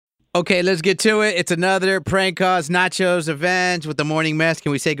Okay, let's get to it. It's another prank calls, Nachos Revenge with the morning mess.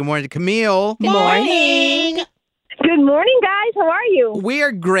 Can we say good morning to Camille? Good morning. Good morning, guys. How are you? We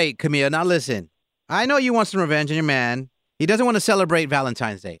are great, Camille. Now listen, I know you want some revenge on your man. He doesn't want to celebrate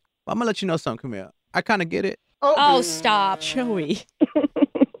Valentine's Day. But I'm going to let you know something, Camille. I kind of get it. Oh, stop. Joey.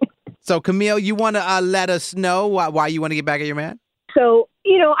 So, Camille, you want to let us know why you want to get back at your man? So,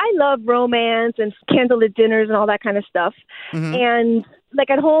 I love romance and candlelit dinners and all that kind of stuff. Mm-hmm. And, like,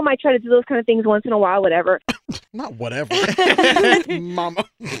 at home, I try to do those kind of things once in a while, whatever. Not whatever. Mama.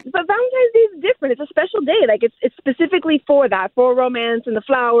 But Valentine's Day is different. It's a special day. Like, it's specifically for that, for romance and the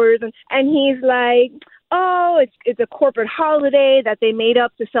flowers. And he's like, oh, it's a corporate holiday that they made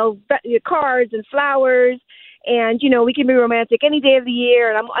up to sell cards and flowers. And, we can be romantic any day of the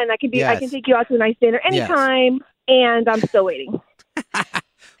year. And I can take you out to a nice dinner anytime. Yes. And I'm still waiting.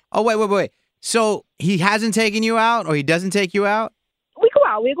 Oh, wait. So he hasn't taken you out, or he doesn't take you out?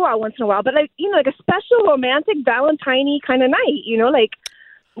 We go out once in a while, but like a special romantic Valentine kind of night, like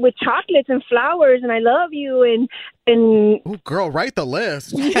with chocolates and flowers and I love you and Oh, girl, write the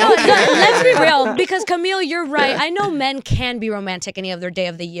list. No, let's be real, because Camille, you're right. I know men can be romantic any other day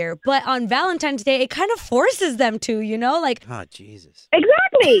of the year, but on Valentine's Day, it kind of forces them to, like. Oh, Jesus.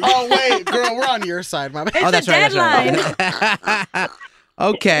 Exactly. Oh, wait, girl, we're on your side, my bad. It's that's a right. deadline. That's right.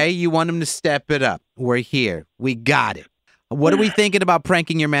 Okay, you want him to step it up. We're here. We got it. What are we thinking about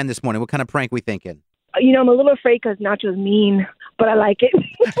pranking your man this morning? What kind of prank we thinking? I'm a little afraid because Nacho's mean, but I like it.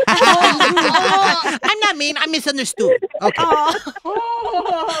 I'm not mean. I'm misunderstood. Okay.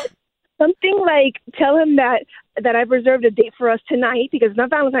 Something like tell him that I've reserved a date for us tonight because it's not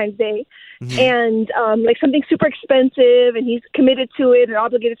Valentine's Day, and like something super expensive, and he's committed to it and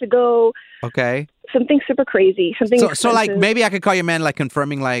obligated to go. Okay. Something super crazy. So like maybe I could call your man like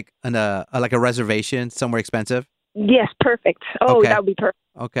confirming like a reservation somewhere expensive. Yes, perfect. Oh, okay. That would be perfect.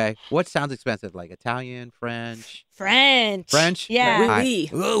 Okay. What sounds expensive? Like Italian, French? French? Yeah. Oui.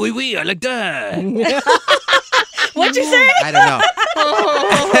 Oh, oui. I like that. What'd you say? I don't know.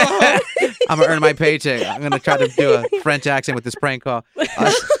 I'm going to earn my paycheck. I'm going to try to do a French accent with this prank call.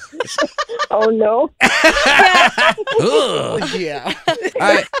 Oh, no. Yeah. All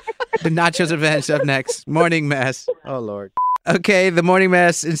right. The Nachos Revenge up next. Morning Mess. Oh, Lord. Okay, the morning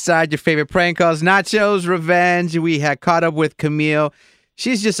mess inside your favorite prank calls. Nachos Revenge. We had caught up with Camille.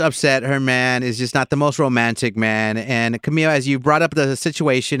 She's just upset. Her man is just not the most romantic man. And Camille, as you brought up the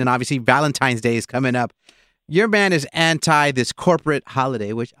situation, and obviously Valentine's Day is coming up, your man is anti this corporate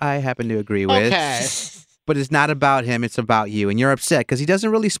holiday, which I happen to agree with. Okay. But it's not about him. It's about you. And you're upset because he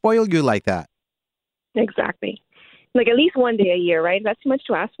doesn't really spoil you like that. Exactly. Like at least one day a year, right? That's too much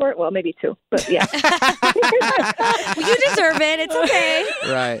to ask for? Well, maybe two, but yeah. You deserve it. It's okay.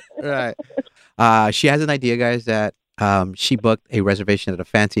 Right. She has an idea, guys, that she booked a reservation at a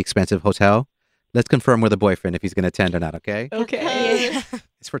fancy, expensive hotel. Let's confirm with the boyfriend if he's going to attend or not, okay? Okay. Yeah.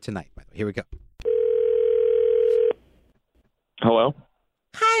 It's for tonight, by the way. Here we go. Hello?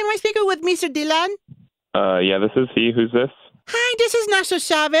 Hi, am I speaking with Mr. Dylan? Yeah, this is he. Who's this? Hi, this is Nachoo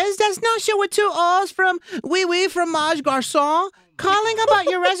Chavez. That's Nachoo with two O's from Oui Fromage Garçon. Calling about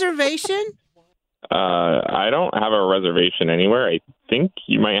your reservation. I don't have a reservation anywhere. I think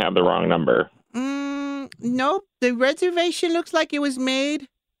you might have the wrong number. Nope. The reservation looks like it was made,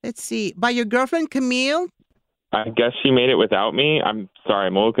 let's see, by your girlfriend, Camille. I guess she made it without me. I'm sorry.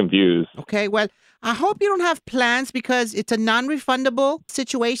 I'm a little confused. Okay, well, I hope you don't have plans because it's a non-refundable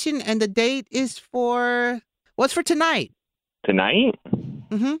situation and the date is for, what's for tonight? Tonight?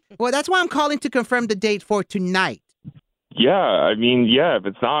 Mm-hmm. Well, that's why I'm calling to confirm the date for tonight. Yeah, I mean, yeah, if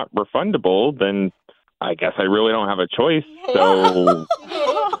it's not refundable, then I guess I really don't have a choice, so...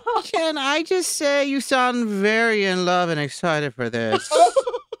 Can I just say you sound very in love and excited for this?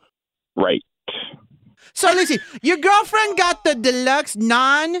 Right. So listen, your girlfriend got the deluxe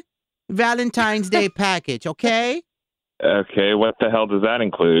non-Valentine's Day package, okay? Okay, what the hell does that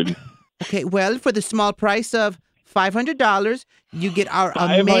include? Okay, well, for the small price of $500, you get our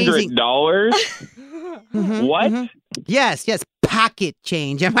amazing... $500? What? Mm-hmm. Yes, pocket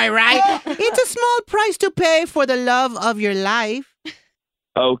change, am I right? It's a small price to pay for the love of your life.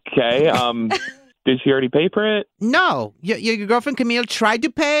 Okay, did she already pay for it? No, your girlfriend Camille tried to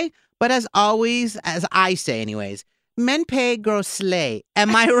pay, but as always, as I say anyways, men pay, girls slay.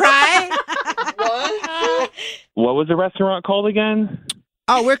 Am I right? What? What was the restaurant called again?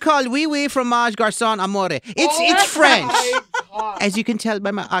 Oh, we're called Oui Fromage Garçon Amore. It's French, as you can tell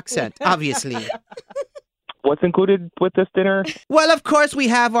by my accent, obviously. What's included with this dinner? Well, of course, we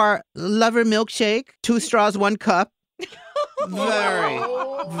have our lover milkshake, 2 straws, 1 cup. Very,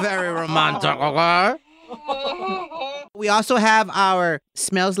 very romantic, okay? We also have our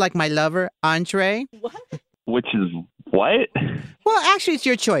Smells Like My Lover entree. Which is what? Well, actually, it's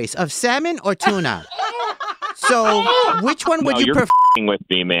your choice of salmon or tuna. So, which one would No, you you're prefer? f***ing with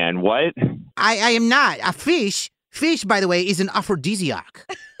me, man. What? I am not. A fish. Fish, by the way, is an aphrodisiac.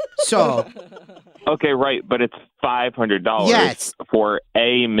 So, Okay, right, but it's $500 Yes. for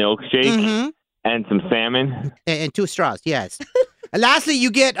a milkshake mhm. and some salmon. And 2 straws, yes. And lastly,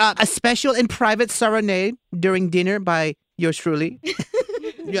 you get a special and private serenade during dinner by yours truly.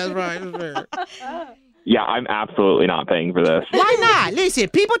 Yes, right. Yeah, I'm absolutely not paying for this. Why not? Listen,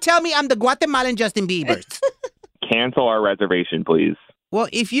 people tell me I'm the Guatemalan Justin Bieber. Cancel our reservation, please. Well,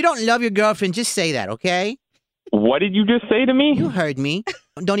 if you don't love your girlfriend, just say that, okay? What did you just say to me? You heard me.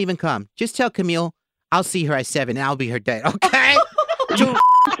 Don't even come. Just tell Camille I'll see her at 7 and I'll be her date, okay?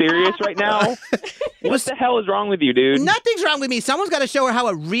 Serious right now? What the hell is wrong with you, dude? Nothing's wrong with me. Someone's got to show her how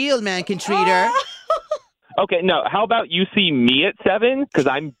a real man can treat her. Okay, no. How about you see me at 7? Because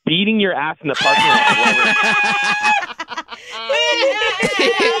I'm beating your ass in the parking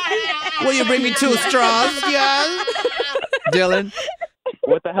lot. Will you bring me 2 straws? Yeah. Dylan?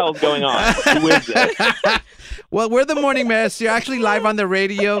 What the hell's going on? Who is this? Well, we're the Morning Mess. You're actually live on the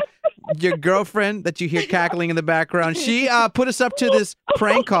radio. Your girlfriend that you hear cackling in the background, she put us up to this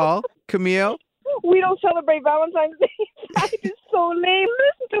prank call. Camille? We don't celebrate Valentine's Day. That is so lame.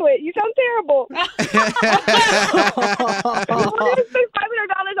 Listen to it. You sound terrible. I wouldn't spend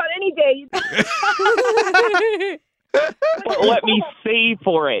 $500 on any day. But let me save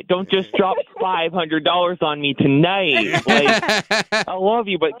for it. Don't just drop $500 on me tonight. Like, I love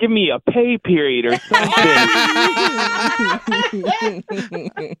you, but give me a pay period or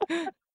something.